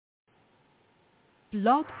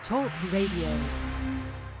Blog Talk Radio.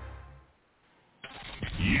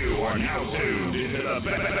 You are now tuned into the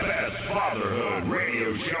best fatherhood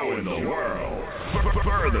radio show in the world.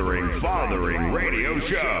 Furthering Fathering Radio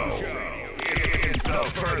Show. It's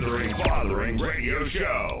the Furthering Fathering Radio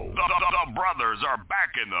Show. The brothers are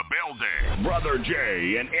back in the building. Brother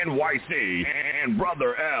J in NYC and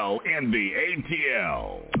Brother L in the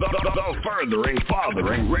ATL. The Furthering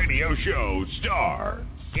Fathering Radio Show starts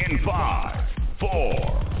in 5,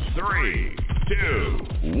 4, 3, 2,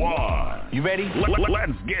 1. You ready?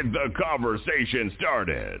 Let's get the conversation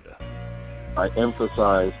started. I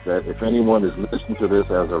emphasize that if anyone is listening to this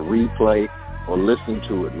as a replay or listening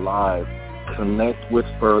to it live, connect with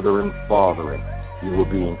Furthering Fathering. You will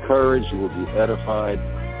be encouraged. You will be edified.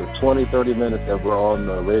 The 20, 30 minutes that we're on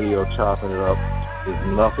the radio chopping it up is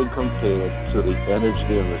nothing compared to the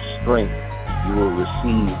energy and the strength you will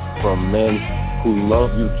receive from men who love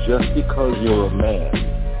you just because you're a man.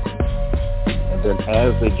 And then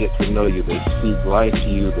as they get to know you, they speak life to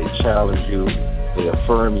you, they challenge you, they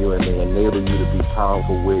affirm you, and they enable you to be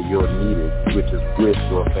powerful where you're needed, which is with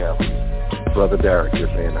your family. Brother Derek, you're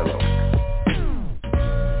saying hello.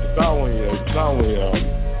 It's not only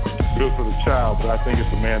good for the child, but I think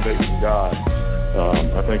it's a mandate from God.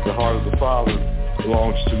 I think the heart of the Father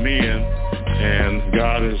belongs to men, and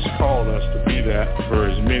God has called us to be that for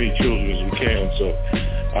as many children as we can. So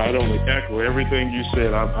I don't echo everything you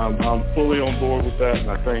said. I'm fully on board with that,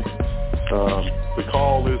 and I think the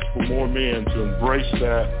call is for more men to embrace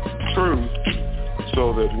that truth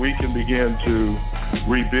so that we can begin to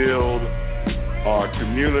rebuild our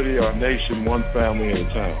community, our nation, one family at a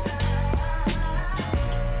time.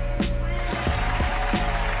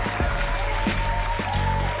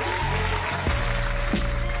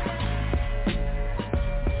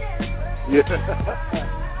 Yeah.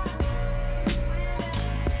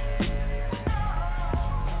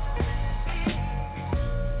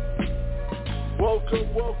 Welcome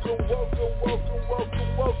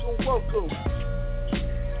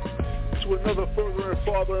to another Furthering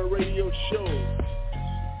Fathering Radio Show.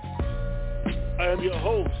 I am your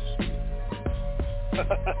host,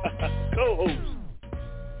 co-host,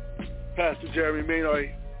 Pastor Jeremy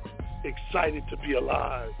Maynard. Excited to be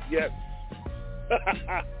alive. Yes.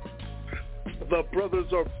 The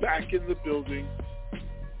brothers are back in the building.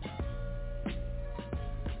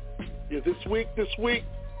 Yeah, this week,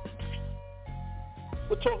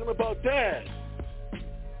 we're talking about dad.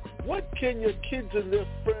 What can your kids and their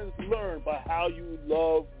friends learn by how you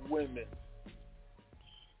love women?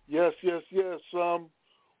 Yes. We're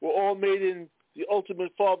all made in the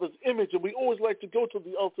ultimate Father's image, and we always like to go to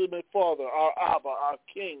the ultimate Father, our Abba, our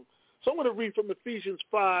King. So I'm going to read from Ephesians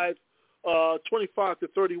 5, 25 to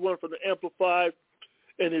 31 from the Amplified,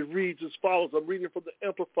 and it reads as follows. I'm reading from the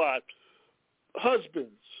Amplified.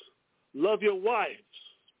 Husbands, love your wives.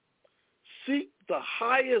 Seek the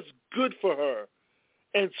highest good for her,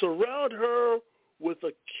 and surround her with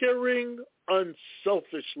a caring,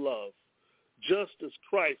 unselfish love, just as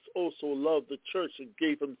Christ also loved the church and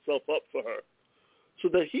gave himself up for her, so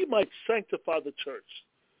that he might sanctify the church,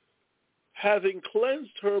 having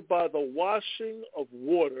cleansed her by the washing of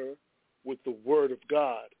water with the word of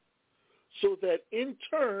God, so that in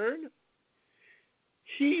turn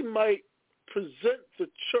he might present the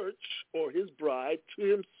church, or his bride, to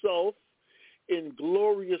himself in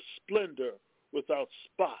glorious splendor, without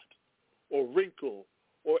spot or wrinkle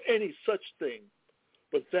or any such thing,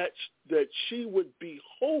 but that she would be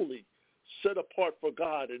holy, set apart for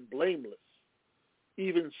God and blameless.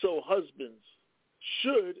 Even so, husbands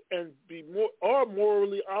should and are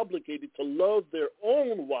morally obligated to love their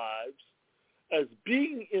own wives as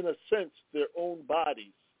being, in a sense, their own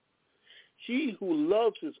bodies. He who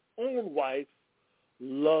loves his own wife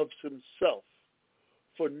loves himself.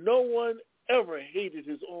 For no one ever hated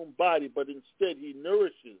his own body, but instead he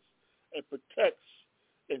nourishes and protects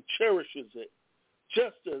and cherishes it,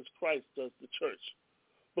 just as Christ does the church,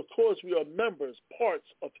 because we are members, parts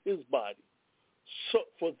of his body. So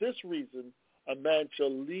for this reason, a man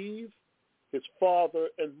shall leave his father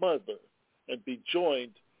and mother and be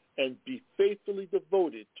joined and be faithfully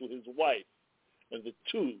devoted to his wife, and the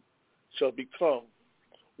two shall become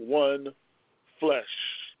one flesh.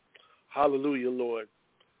 Hallelujah, Lord.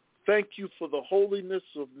 Thank you for the holiness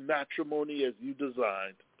of matrimony as you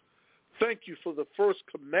designed. Thank you for the first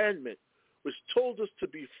commandment, which told us to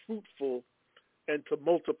be fruitful and to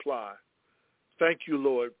multiply. Thank you,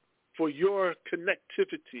 Lord, for your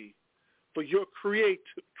connectivity, for your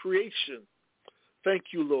creation.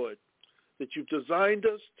 Thank you, Lord, that you've designed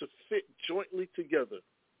us to fit jointly together.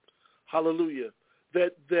 Hallelujah.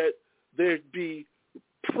 That there'd be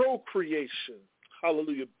procreation.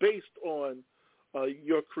 hallelujah, based on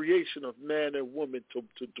your creation of man and woman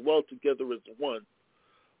to dwell together as one.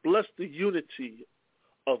 Bless the unity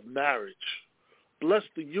of marriage. Bless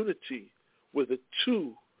the unity where the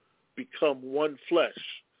two become one flesh.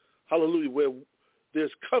 Hallelujah, where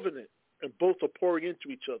there's covenant and both are pouring into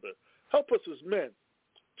each other. Help us as men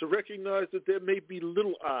to recognize that there may be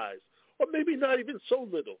little eyes, or maybe not even so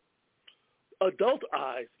little, adult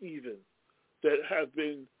eyes even, that have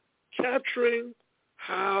been capturing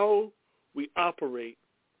how we operate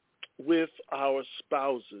with our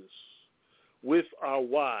spouses, with our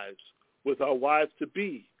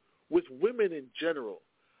wives-to-be, with women in general.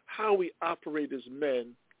 How we operate as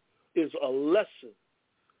men is a lesson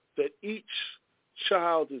that each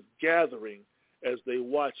child is gathering as they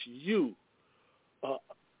watch you,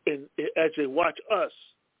 and as they watch us,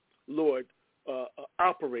 Lord,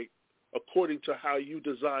 operate according to how you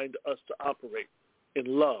designed us to operate in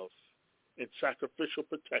love, in sacrificial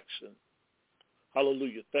protection.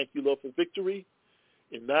 Hallelujah. Thank you, Lord, for victory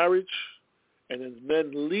in marriage and in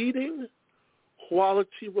men leading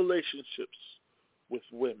quality relationships with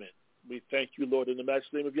women. We thank you, Lord, in the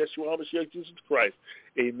matchless name of Yeshua HaMashiach, Jesus Christ.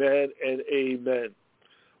 Amen and amen.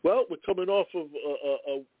 Well, we're coming off of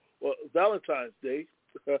Valentine's Day.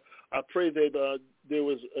 I pray that there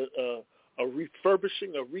was a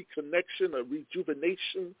refurbishing, a reconnection, a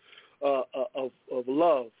rejuvenation of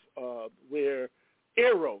love, where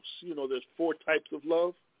eros, there's 4 types of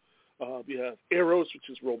love. You have eros, which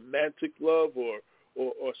is romantic love or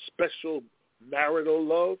special marital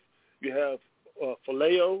love. You have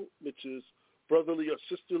phileo, which is brotherly or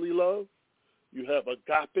sisterly love. You have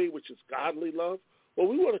agape, which is godly love. Well,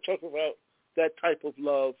 we want to talk about that type of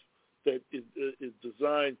love that is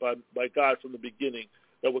designed by God from the beginning,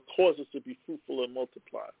 that would cause us to be fruitful and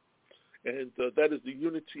multiply. And that is the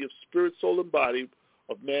unity of spirit, soul, and body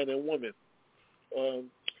of man and woman.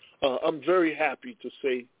 I'm very happy to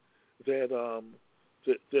say that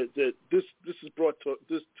that this is brought to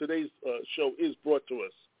today's show is brought to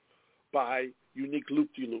us by Unique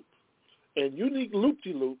Loop-de-Loop. And Unique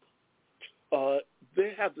Loop-de-Loop,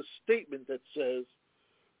 they have the statement that says,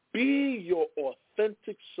 "Be your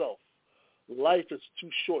authentic self. Life is too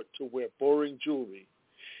short to wear boring jewelry."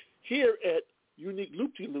 Here at Unique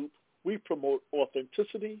Loop-de-Loop, we promote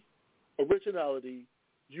authenticity, originality,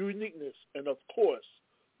 uniqueness, and of course,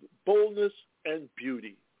 boldness and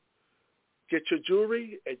beauty. Get your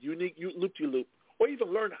jewelry at Unique Loop-de-Loop, or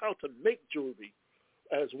even learn how to make jewelry,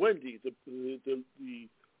 as Wendy, the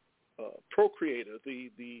procreator,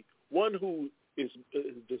 the one who is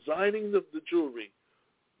designing the jewelry,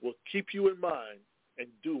 will keep you in mind and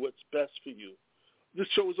do what's best for you. This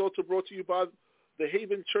show is also brought to you by the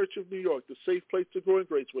Haven Church of New York, the safe place to grow in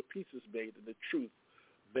grace, where peace is made and the truth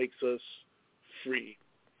makes us free.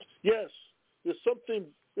 Yes, there's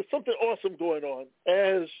something awesome going on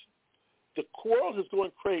as the world is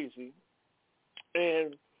going crazy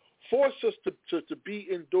and forced us to be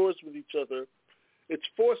indoors with each other. It's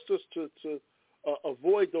forced us to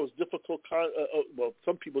avoid those difficult, well,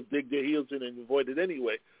 some people dig their heels in and avoid it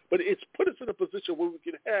anyway, but it's put us in a position where we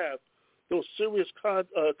can have those serious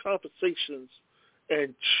conversations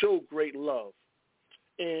and show great love.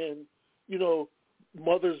 And,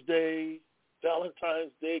 Mother's Day,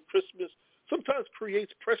 Valentine's Day, Christmas, sometimes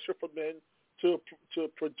creates pressure for men to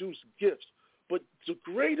produce gifts. But the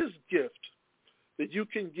greatest gift that you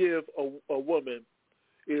can give a woman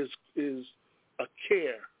is a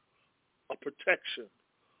care, a protection,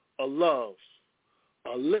 a love,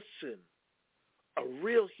 a listen, a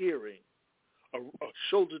real hearing, a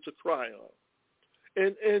shoulder to cry on.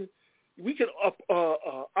 And we can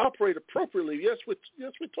operate appropriately. Yes, we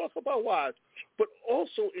talk about wives, but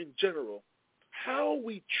also in general, how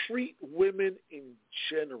we treat women in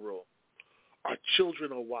general. Our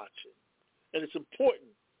children are watching. And it's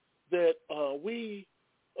important that we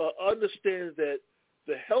understand that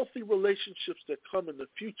the healthy relationships that come in the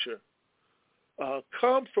future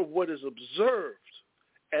come from what is observed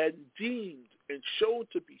and deemed and shown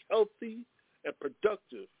to be healthy and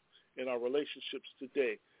productive in our relationships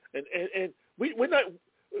today. And we're not.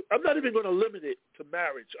 I'm not even going to limit it to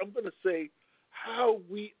marriage. I'm going to say how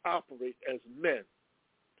we operate as men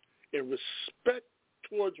in respect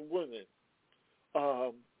towards women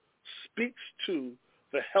speaks to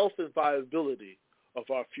the health and viability of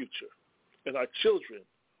our future, and our children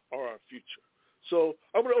are our future. So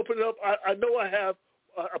I'm going to open it up. I know I have.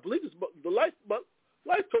 I believe it's the life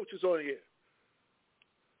coach is on here.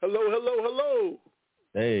 Hello.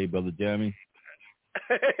 Hey, Brother Jeremy.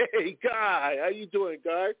 Hey, Guy. How you doing,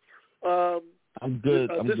 Guy? I'm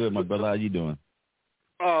good. I'm good, my brother. How you doing?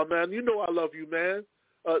 Oh, man, you know I love you, man.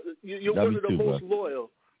 You're one of the most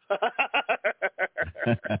loyal.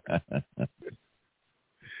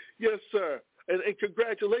 Yes, sir. And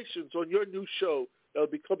congratulations on your new show that'll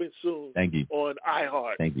be coming soon. Thank you. On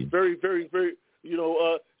iHeart. Thank you. Very, very, very.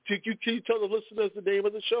 Can you tell the listeners the name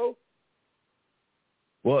of the show?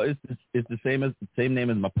 Well, it's the same name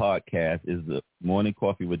as my podcast. Is the Morning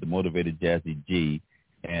Coffee with the Motivated Jazzy G,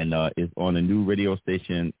 and it's on a new radio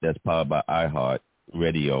station that's powered by iHeart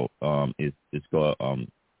Radio. It's called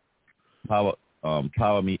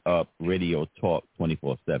Power Me Up Radio Talk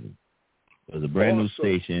 24/7. It's a brand new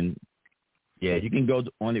station. Yeah, you can go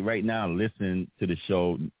on it right now and listen to the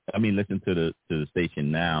show. I mean, listen to the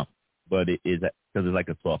station now, but it is because it's like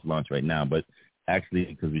a soft launch right now. But actually,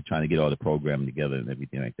 because we're trying to get all the programming together and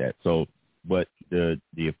everything like that. So, but the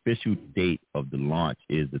official date of the launch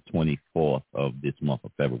is the 24th of this month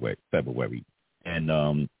of February, and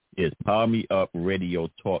it's Power Me Up Radio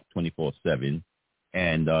Talk 24/7,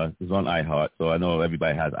 and it's on iHeart. So I know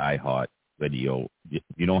everybody has iHeart Radio. If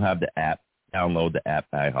you don't have the app, download the app,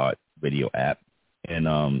 iHeart Radio app, and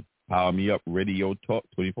Power Me Up Radio Talk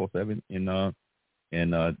 24/7, and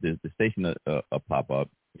the station will pop up.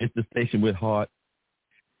 It's the station with heart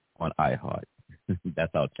on iHeart.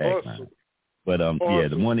 That's our tagline. Awesome. But awesome. Yeah,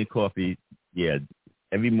 the morning coffee. Yeah,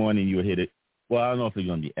 every morning you'll hit it. Well, I don't know if it's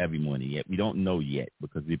gonna be every morning yet. We don't know yet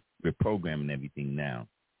because we're programming everything now.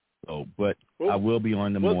 So, but I will be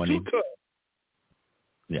on the morning.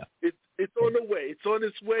 Yeah. It's on the way. It's on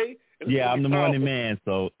its way. Yeah, I'm the morning man.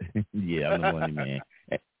 So yeah, I'm the morning man.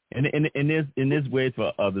 And there's ways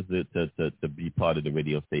for others to be part of the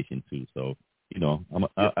radio station too. So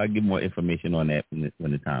I'll give more information on that when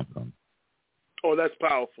the time comes. Oh, that's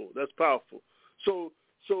powerful. That's powerful. So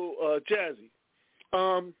Jazzy,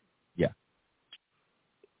 yeah,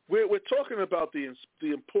 we're talking about the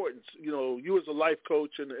importance. You as a life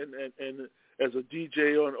coach and as a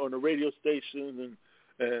DJ on a radio station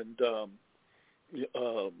and the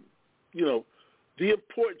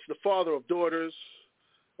importance, the father of daughters,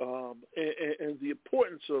 and the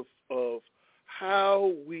importance of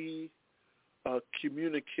how we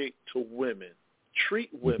communicate to women, treat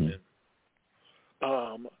women.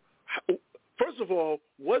 First of all,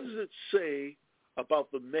 what does it say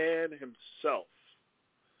about the man himself?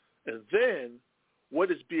 And then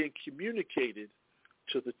what is being communicated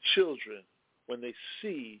to the children when they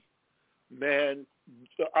see man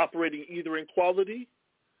operating either in quality,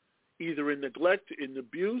 either in neglect, in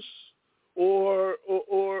abuse, or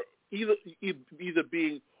either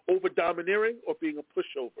being over-domineering or being a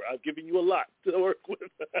pushover? I've given you a lot to work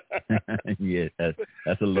with. Yeah,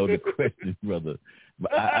 that's a loaded question, brother.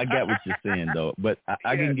 But I got what you're saying, though. But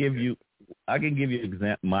I can give you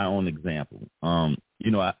my own example. I'm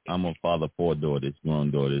a father of 4 daughters, grown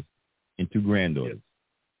daughters, and 2 granddaughters.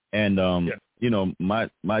 And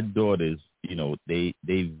my daughters,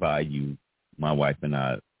 they value my wife and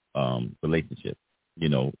I relationship.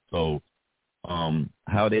 So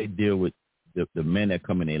how they deal with the men that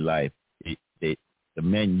come in their life, the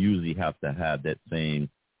men usually have to have that same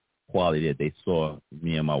quality that they saw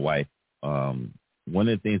me and my wife. One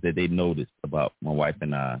of the things that they noticed about my wife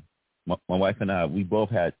and I, we both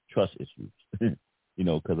had trust issues,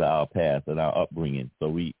 because of our past and our upbringing. So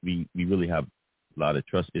we really have a lot of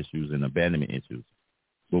trust issues and abandonment issues.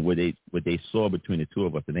 But what they saw between the two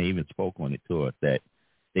of us, and they even spoke on it to us, that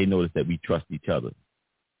they noticed that we trust each other,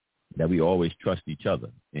 that we always trust each other,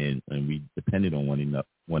 and we depended on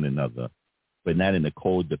one another, but not in a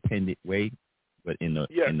codependent way, but in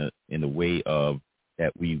the way of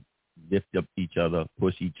that we lift up each other,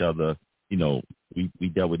 push each other. We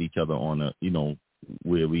dealt with each other on a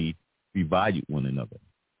where we valued one another.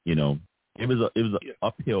 It was an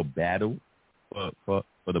uphill battle for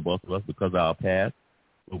the both of us because of our past,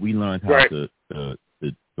 but we learned how to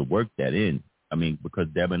work that in. I mean, because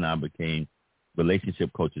Deb and I became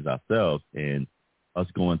relationship coaches ourselves, and us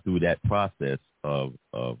going through that process of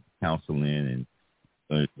counseling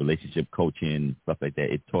and relationship coaching and stuff like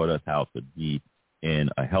that, it taught us how to be in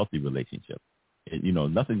a healthy relationship.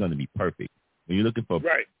 Nothing's going to be perfect. When you're looking for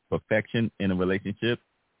perfection in a relationship,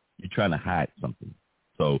 you're trying to hide something.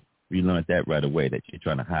 So we learned that right away, that you're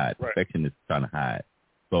trying to hide. Right. Perfection is trying to hide.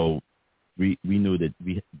 So we knew that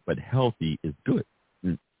but healthy is good.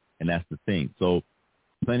 And that's the thing. So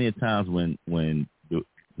plenty of times when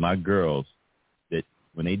my girls, that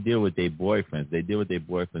when they deal with their boyfriends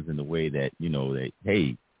in the way that,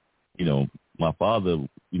 my father,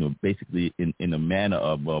 basically in the manner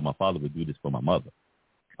of, well, my father would do this for my mother.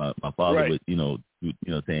 My father would,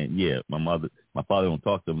 saying, yeah, my father don't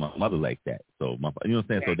talk to my mother like that. So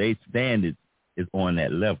so they standard is on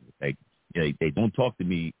that level. Like, they don't talk to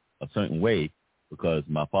me a certain way, because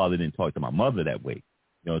my father didn't talk to my mother that way.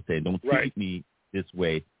 You know what I'm saying? Don't treat me this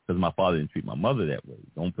way because my father didn't treat my mother that way.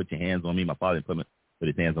 Don't put your hands on me. My father didn't put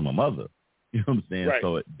his hands on my mother. You know what I'm saying? Right.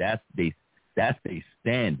 So that's they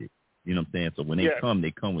standard. You know what I'm saying? So when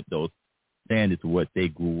they come with those standards of what they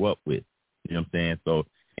grew up with. You know what I'm saying? So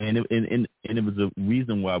and it was a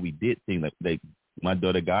reason why we did things like my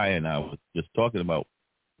daughter Guy and I was just talking about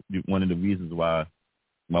one of the reasons why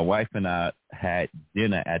my wife and I had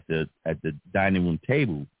dinner at the dining room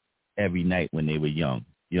table every night when they were young.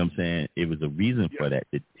 You know what I'm saying? It was a reason for that,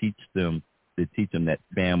 to teach them that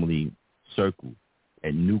family circle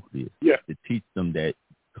and nucleus. Yeah. To teach them that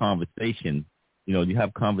conversation. You know, you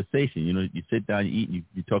have conversation. You know, you sit down, you eat,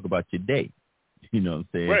 you talk about your day. You know what I'm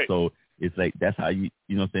saying? Right. So it's like that's how you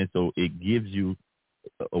know what I'm saying? So it gives you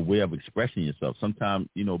a way of expressing yourself. Sometimes,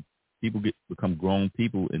 you know, people become grown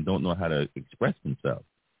people and don't know how to express themselves.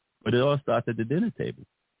 But it all starts at the dinner table.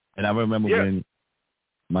 And I remember when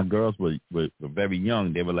my girls were very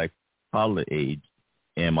young, they were like toddler age,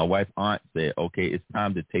 and my wife's aunt said, okay, it's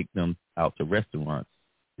time to take them out to restaurants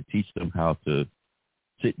to teach them how to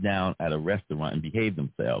sit down at a restaurant and behave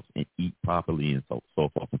themselves and eat properly and so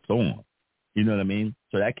forth and so on. You know what I mean?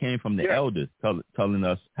 So that came from the elders telling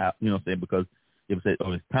us how, you know what I'm saying, because they would say,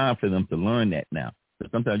 oh, it's time for them to learn that now. So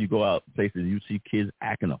sometimes you go out places and you see kids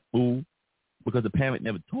acting a fool because the parent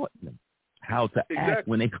never taught them how to act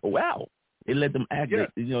when they go out. They let them act. You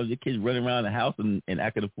know, your kids running around the house and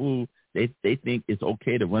acting a fool. They think it's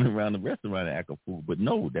okay to run around the restaurant and act a fool. But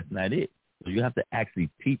no, that's not it. So you have to actually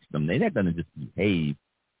teach them. They're not going to just behave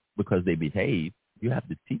because they behave. You have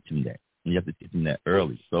to teach them that. And you have to teach them that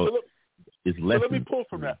early. So it's lessons. Let me pull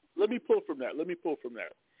from that.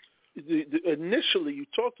 Initially, you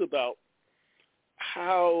talked about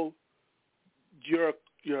how your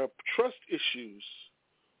trust issues,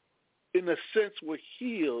 in a sense, were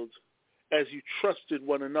healed as you trusted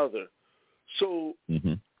one another. So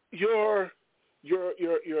your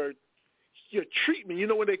treatment, you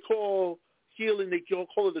know, when they call healing, they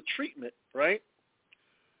call it a treatment, right?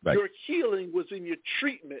 Your healing was in your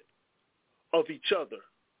treatment of each other.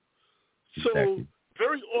 So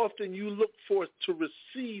very often you look for to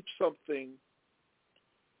receive something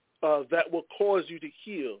that will cause you to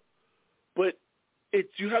heal, but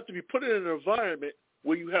you have to be put in an environment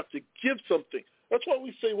where you have to give something. That's why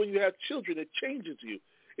we say when you have children, it changes you.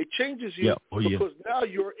 It changes you because now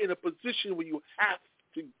you're in a position where you have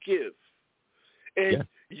to give. And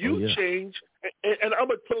change, and I'm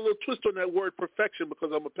going to put a little twist on that word perfection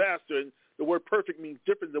because I'm a pastor, and the word perfect means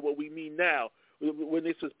different than what we mean now. When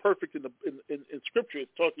it says perfect in Scripture,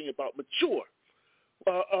 it's talking about mature.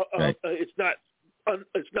 It's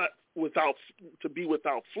not without to be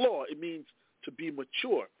without flaw. It means to be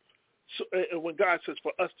mature. So, and when God says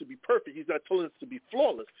for us to be perfect, He's not telling us to be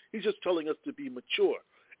flawless. He's just telling us to be mature.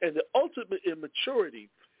 And the ultimate immaturity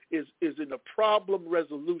is in the problem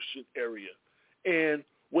resolution area. And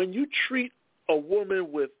when you treat a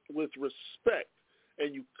woman with respect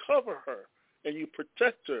and you cover her and you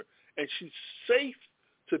protect her and she's safe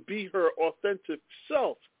to be her authentic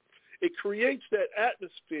self, it creates that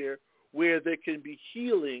atmosphere where there can be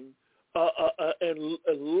healing and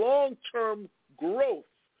long-term growth.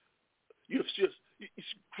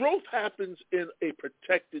 Growth happens in a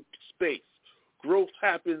protected space. Growth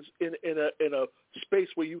happens in a space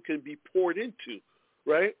where you can be poured into,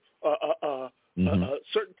 right?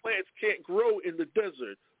 Certain plants can't grow in the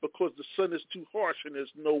desert because the sun is too harsh and there's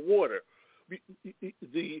no water.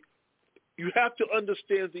 You have to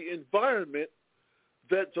understand the environment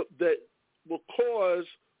that will cause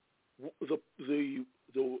the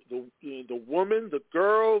woman, the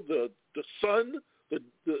girl, the son,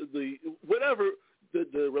 the whatever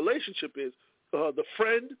the relationship is, the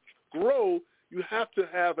friend grow. You have to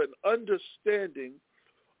have an understanding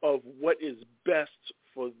of what is best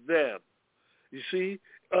for them. You see,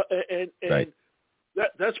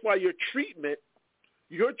 that's why your treatment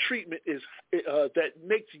is that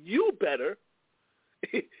makes you better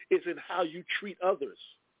is in how you treat others,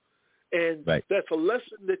 and that's a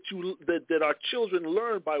lesson that our children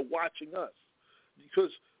learn by watching us,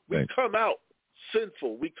 because we come out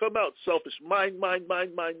sinful, we come out selfish, mine.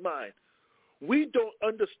 We don't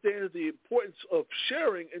understand the importance of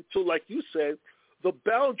sharing until, like you said, the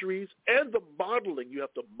boundaries and the modeling. You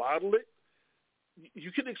have to model it.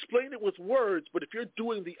 You can explain it with words, but if you're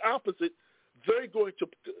doing the opposite, they're going to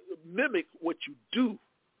mimic what you do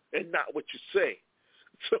and not what you say.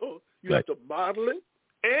 So you have to model it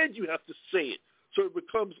and you have to say it. So it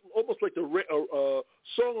becomes almost like a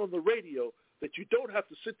song on the radio that you don't have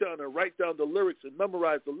to sit down and write down the lyrics and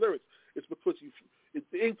memorize the lyrics. It's because it's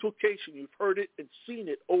the inculcation. You've heard it and seen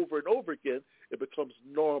it over and over again. It becomes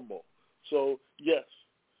normal. So yes.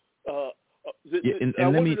 Let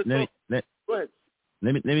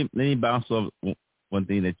me bounce off one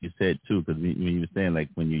thing that you said too, because when you were saying like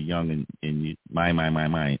when you're young and you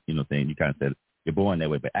mind, saying you kind of said you're born that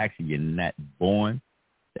way, but actually you're not born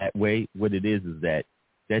that way. What it is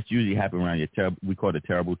that's usually happening around your we call it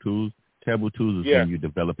terrible twos. Terrible twos is when you're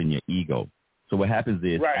developing your ego. So what happens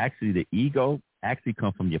is actually the ego actually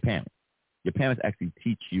comes from your parents. Your parents actually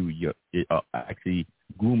teach you actually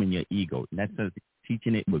grooming your ego. And that's not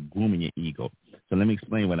teaching it, but grooming your ego. So let me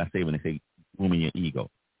explain what I say when I say grooming your ego.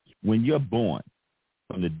 When you're born,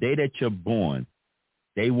 from the day that you're born,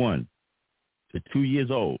 day 1 to 2 years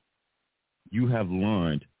old, you have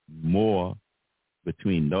learned more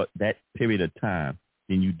between that period of time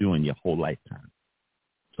than you do in your whole lifetime.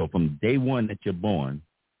 So from day 1 that you're born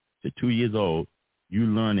to 2 years old, you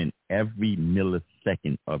learn in every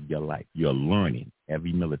millisecond of your life. You're learning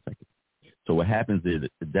every millisecond. So what happens is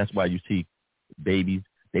that's why you see babies,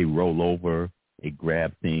 they roll over, they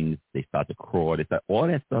grab things, they start to crawl. All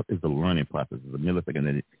that stuff is a learning process. It's a millisecond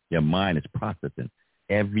that your mind is processing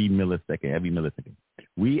every millisecond.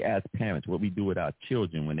 We as parents, what we do with our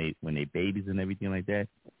children when they babies and everything like that,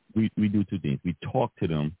 we do 2 things. We talk to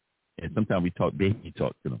them, and sometimes we talk baby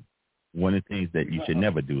talk to them. One of the things that you should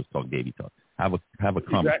never do is talk baby talk. Have a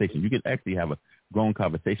conversation. Exactly. You can actually have a grown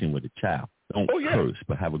conversation with a child. Don't curse,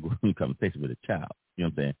 but have a grown conversation with a child. You know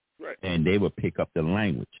what I'm saying? Right. And they will pick up the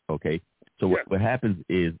language. Okay. So what happens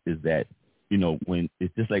is that, when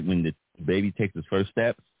it's just like when the baby takes his first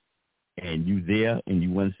steps, and you there and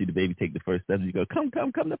you want to see the baby take the first steps, you go, come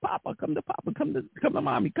to Papa, come to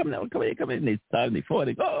Mommy, come here. And they start and they fall,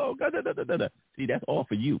 they go, oh, da. See, that's all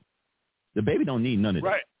for you. The baby don't need none of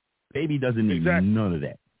that. Baby doesn't need none of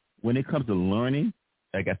that. When it comes to learning,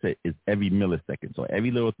 like I said, it's every millisecond. So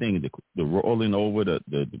every little thing, the rolling over, the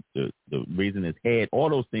raising his head, all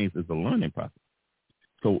those things is a learning process.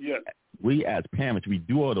 So we as parents, we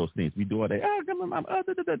do all those things. We do all that. Oh, come on, Mom. Oh,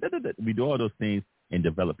 da. We do all those things and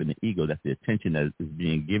developing the ego. That's the attention that is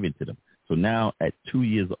being given to them. So now at 2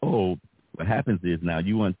 years old, what happens is now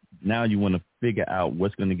you want to figure out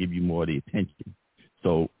what's going to give you more of the attention.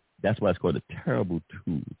 So that's why it's called a terrible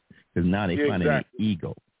twos, because now they find an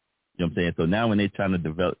ego. You know what I'm saying? So now when they're trying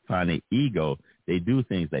to find their ego, they do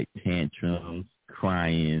things like tantrums,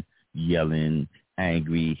 crying, yelling,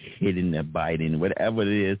 angry, hitting and biting, whatever it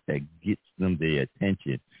is that gets them their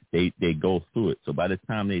attention, they go through it. So by the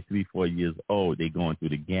time they're 3-4 years old, they're going through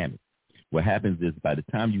the gamut. What happens is by the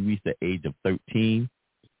time you reach the age of 13,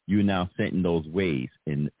 you're now set in those ways.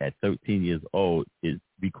 And at 13 years old,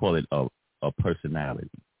 we call it a personality.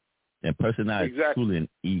 And personality is truly an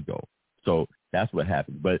ego. So that's what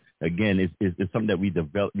happens. But again, it's something that we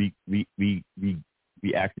develop. We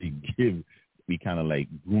actually give. We kind of like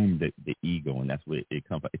groom the ego, and that's where it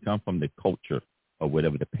comes from. It comes from the culture of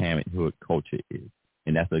whatever the parenthood culture is,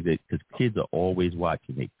 and that's like because kids are always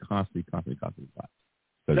watching. They constantly watch.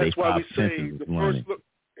 That's why we say the first.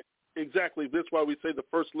 Exactly. That's why we say the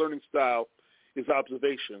first learning style is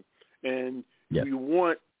observation, and you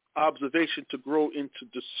want observation to grow into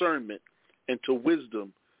discernment and to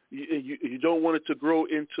wisdom. You don't want it to grow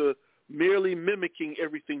into merely mimicking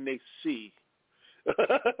everything they see.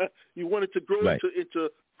 You want it to grow into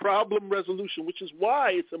problem resolution, which is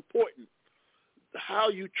why it's important how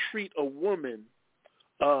you treat a woman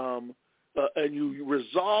and you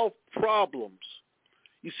resolve problems.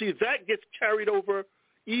 You see, that gets carried over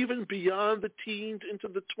even beyond the teens into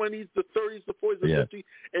the 20s, the 30s, the 40s, the 50s,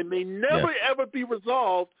 and may never, ever be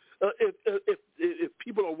resolved if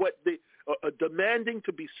people are what they are demanding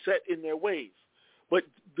to be set in their ways. But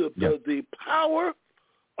the power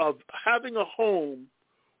of having a home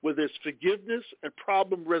where there's forgiveness and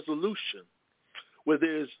problem resolution, where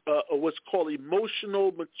there's what's called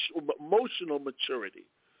emotional maturity,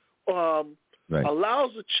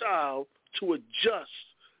 allows a child to adjust.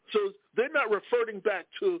 So they're not reverting back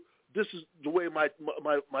to this is the way my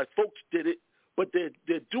folks did it, but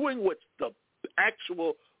they're doing what's the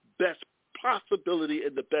actual best possibility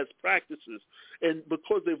and the best practices. And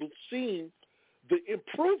because they've seen the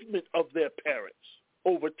improvement of their parents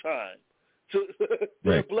over time. So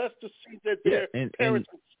they're blessed to see that their parents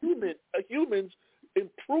are humans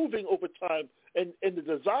improving over time, and the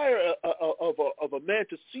desire of a man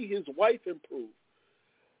to see his wife improve.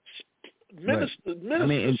 Ministers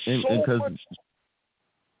so much.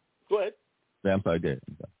 Go ahead. I'm sorry, go ahead.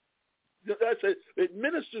 It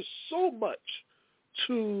ministers so much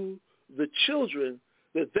to the children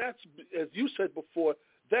that's, as you said before,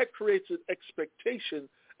 that creates an expectation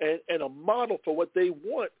and a model for what they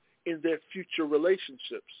want in their future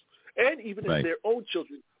relationships and even in their own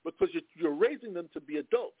children, because you're raising them to be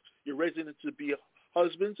adults. You're raising them to be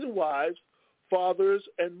husbands and wives, fathers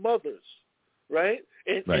and mothers, right?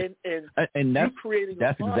 And that's creating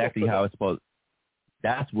exactly how it's supposed.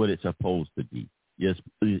 That's what it's supposed to be. You're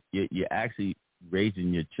actually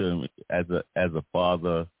raising your children as a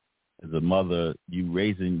father, as a mother. You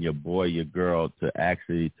raising your boy, your girl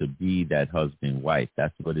to be that husband, wife.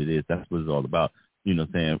 That's what it is. That's what it's all about. You know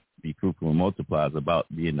what I'm saying? Be fruitful and multiply is about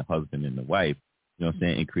being the husband and the wife. You know what I'm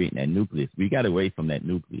saying? And creating that nucleus. We got away from that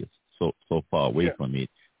nucleus so far away from it.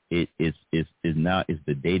 It's now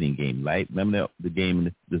the dating game, right? Remember the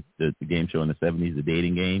game the game show in the 70s, the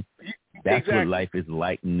dating game? That's what life is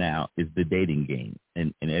like now, is the dating game.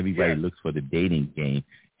 And everybody looks for the dating game.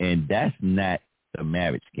 And that's not the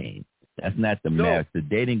marriage game. That's not the marriage. The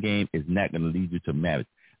dating game is not going to lead you to marriage.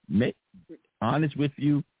 Honest with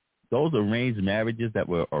you, those arranged marriages that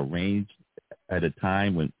were arranged at a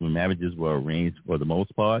time when marriages were arranged for the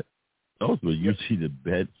most part, those were usually the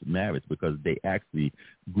best marriage because they actually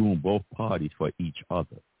groomed both parties for each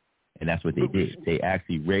other. And that's what they did. They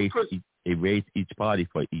actually raised each party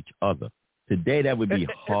for each other. Today, that would be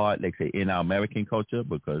hard, like say, in our American culture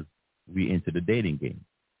because we into the dating game.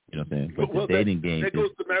 You know what I'm saying? But the dating game that goes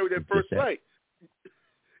to married at first sight.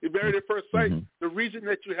 You married at first sight. Mm-hmm. The reason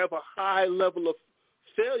that you have a high level of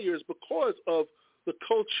failure is because of the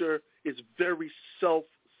culture is very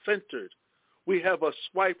self-centered. We have a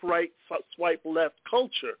swipe right, swipe left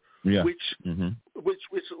culture, which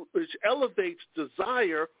elevates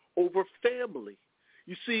desire over family.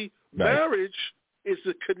 You see, marriage is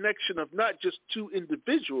the connection of not just two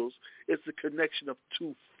individuals; it's the connection of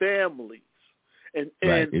two families. And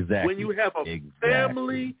when you have a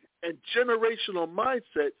family and generational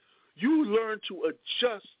mindset, you learn to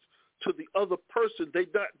adjust to the other person.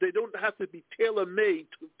 They don't have to be tailor-made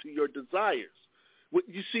to your desires.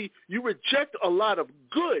 You see, you reject a lot of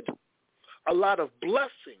good, a lot of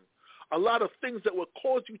blessing, a lot of things that will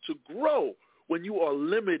cause you to grow when you are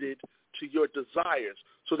limited to your desires.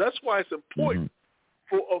 So that's why it's important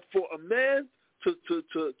for a man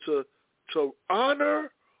to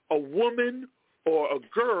honor a woman or a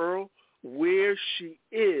girl where she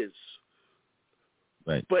is,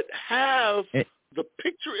 but have the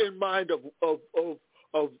picture in mind of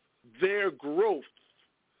their growth.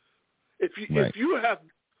 If you have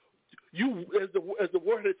as the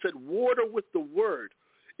word had said, water with the word.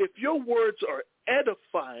 If your words are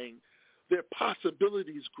edifying, their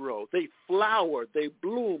possibilities grow. They flower, they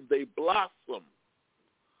bloom, they blossom.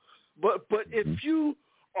 But if you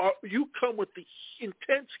come with the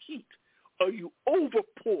intense heat, or you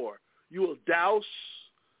overpour, you will douse.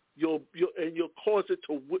 You'll cause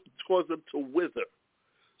them to wither.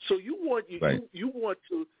 So you want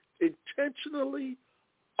to intentionally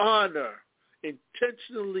honor,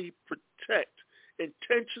 intentionally protect,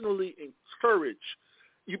 intentionally encourage.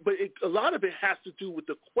 But a lot of it has to do with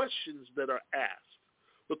the questions that are asked,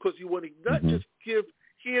 because you want to not just hear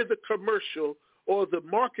the commercial or the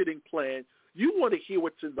marketing plan. You want to hear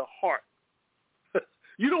what's in the heart.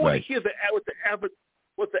 You don't want to hear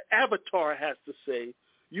what the avatar has to say.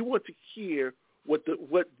 You want to hear what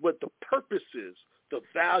the purpose is, the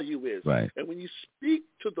value is. And when you speak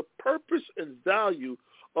to the purpose and value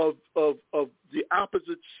of the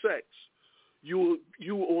opposite sex, you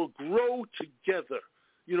will grow together.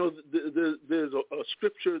 You know, there's a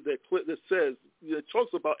scripture that says, it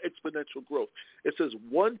talks about exponential growth. It says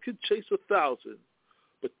 1 could chase 1,000,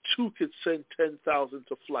 but 2 could send 10,000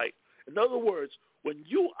 to flight. In other words, when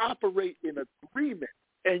you operate in agreement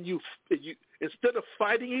and you instead of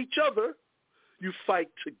fighting each other, you fight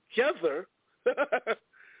together,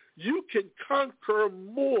 you can conquer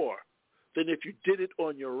more than if you did it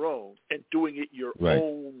on your own and doing it your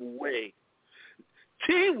own way.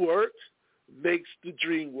 Teamwork makes the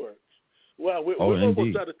dream work. Wow, we're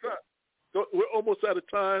almost out of time. We're almost out of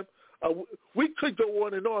time. We could go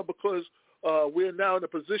on and on because we're now in a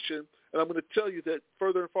position, and I'm going to tell you that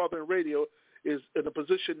Further and Farther in Radio is in a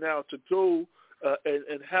position now to go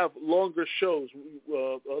and have longer shows.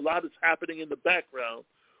 A lot is happening in the background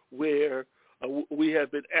where we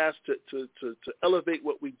have been asked to elevate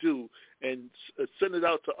what we do and send it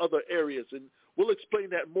out to other areas. And we'll explain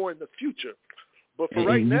that more in the future. But for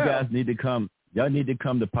right now, you guys need to come. Y'all need to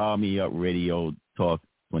come to Power Me Up Radio Talk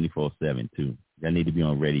 24/7 too. Y'all need to be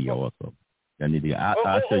on radio also. Y'all need to.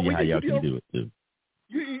 I'll show you how y'all can do it too.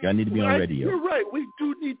 Y'all need to be on radio. You're right. We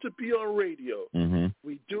do need to be on radio.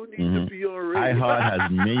 We do need to be on radio. iHeart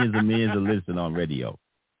has millions and millions of listeners on radio.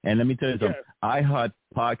 And let me tell you something. iHeart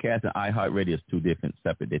Podcast and iHeart Radio is two different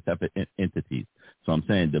separate entities. So I'm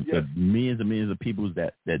saying the millions and millions of people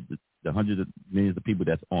that the hundreds of millions of people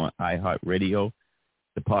that's on iHeart Radio,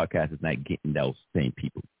 the podcast is not getting those same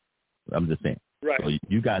people. I'm just saying. Right. So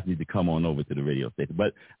you guys need to come on over to the radio station.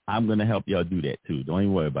 But I'm going to help y'all do that too. Don't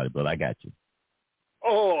even worry about it, but I got you.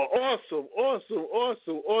 Oh, awesome.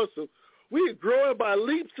 We're growing by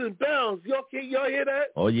leaps and bounds. Y'all hear that?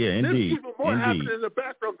 Oh, yeah, indeed. There's even more happening in the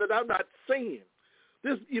background that I'm not saying.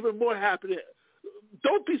 There's even more happening.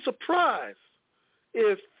 Don't be surprised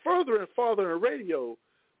if Further and Father in Radio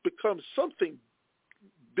becomes something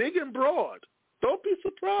big and broad. Don't be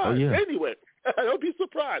surprised. Oh, yeah. Anyway, don't be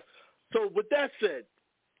surprised. So with that said,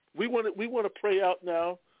 we want to pray out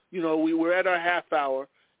now. You know, we're at our half hour,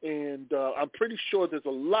 and I'm pretty sure there's a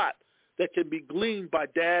lot that can be gleaned by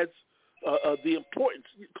dads. The importance,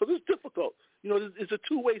 because it's difficult. You know, it's a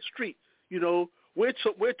two-way street. You know, we're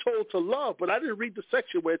told to love, but I didn't read the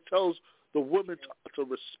section where it tells the woman to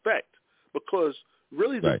respect, because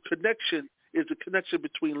really the connection is the connection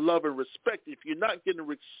between love and respect. If you're not getting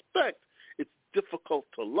respect, it's difficult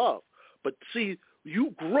to love. But see,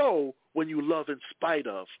 you grow when you love in spite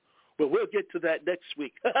of. But we'll get to that next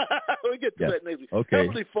week. We'll get to that next week. Okay.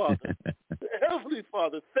 Heavenly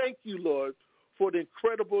Father, thank you, Lord, for the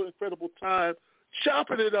incredible time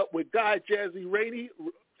chopping it up with Guy Jazzy Rainey.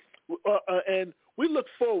 And we look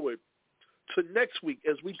forward to next week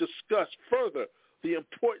as we discuss further the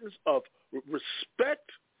importance of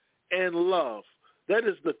respect and love. That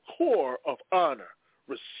is the core of honor,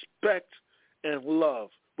 respect and love,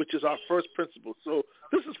 which is our first principle. So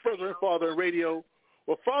this is Further and Father in Radio,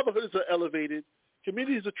 where fatherhoods are elevated,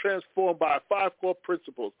 communities are transformed by our 5 core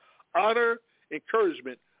principles: honor,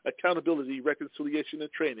 encouragement, accountability, reconciliation,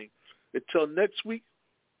 and training. Until next week,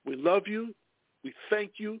 we love you, we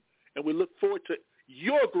thank you, and we look forward to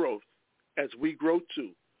your growth as we grow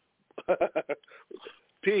too.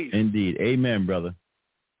 Peace. Indeed. Amen, brother.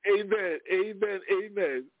 Amen.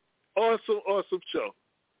 Awesome show.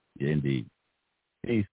 Indeed. Peace.